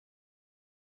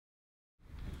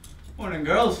Morning,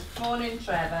 girls. Morning,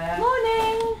 Trevor.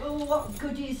 Morning! Oh, what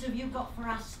goodies have you got for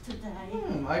us today?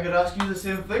 I could ask you the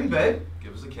same thing, babe.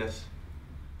 Give us a kiss.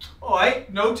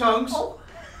 Alright, no tongues. Oh.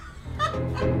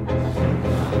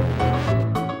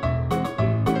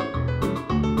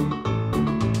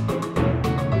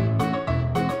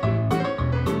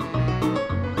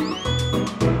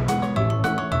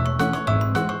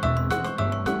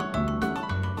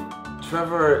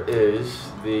 Trevor is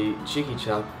the cheeky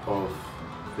chap of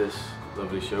this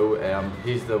lovely show.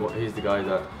 He's the guy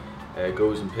that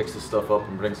goes and picks the stuff up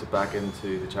and brings it back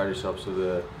into the charity shop so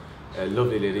the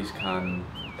lovely ladies can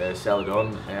sell it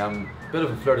on. Bit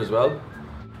of a flirt as well.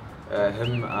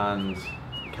 Him and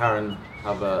Karen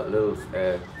have a little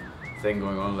thing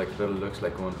going on, like little looks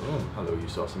like going, oh, hello you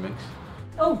saucy minx.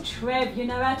 Oh, Trev, you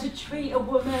know how to treat a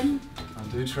woman. I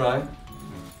do try.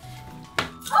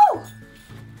 Oh!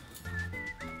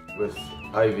 With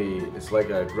Ivy, it's like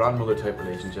a grandmother type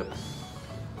relationship,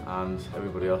 and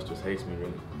everybody else just hates me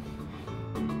really.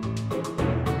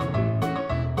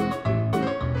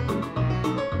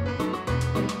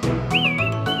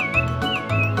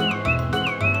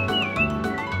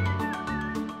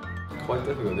 Quite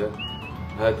difficult,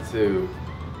 yeah.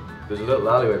 There's a little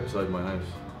alleyway beside my house,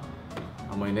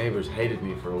 and my neighbours hated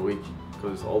me for a week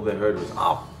because all they heard was,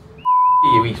 oh,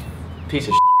 you wee piece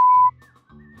of shit.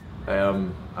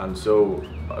 And so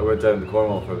I went down to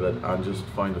Cornwall for a bit and just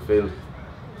found a field,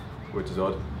 which is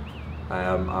odd,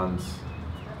 and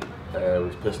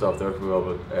was pissed off there for a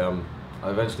while, but I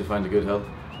eventually found a good hill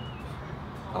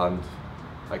and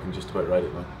I can just about ride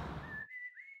it now.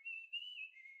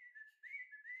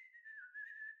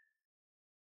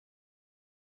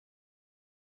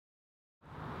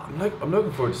 I'm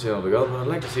looking forward to seeing all the girls, but I'd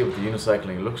like to see what the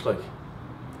unicycling looks like.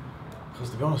 Because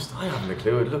to be honest, I haven't a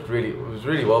clue. It was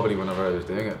really wobbly whenever I was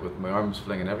doing it, with my arms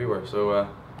flinging everywhere. So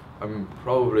I'm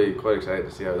probably quite excited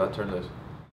to see how that turns out.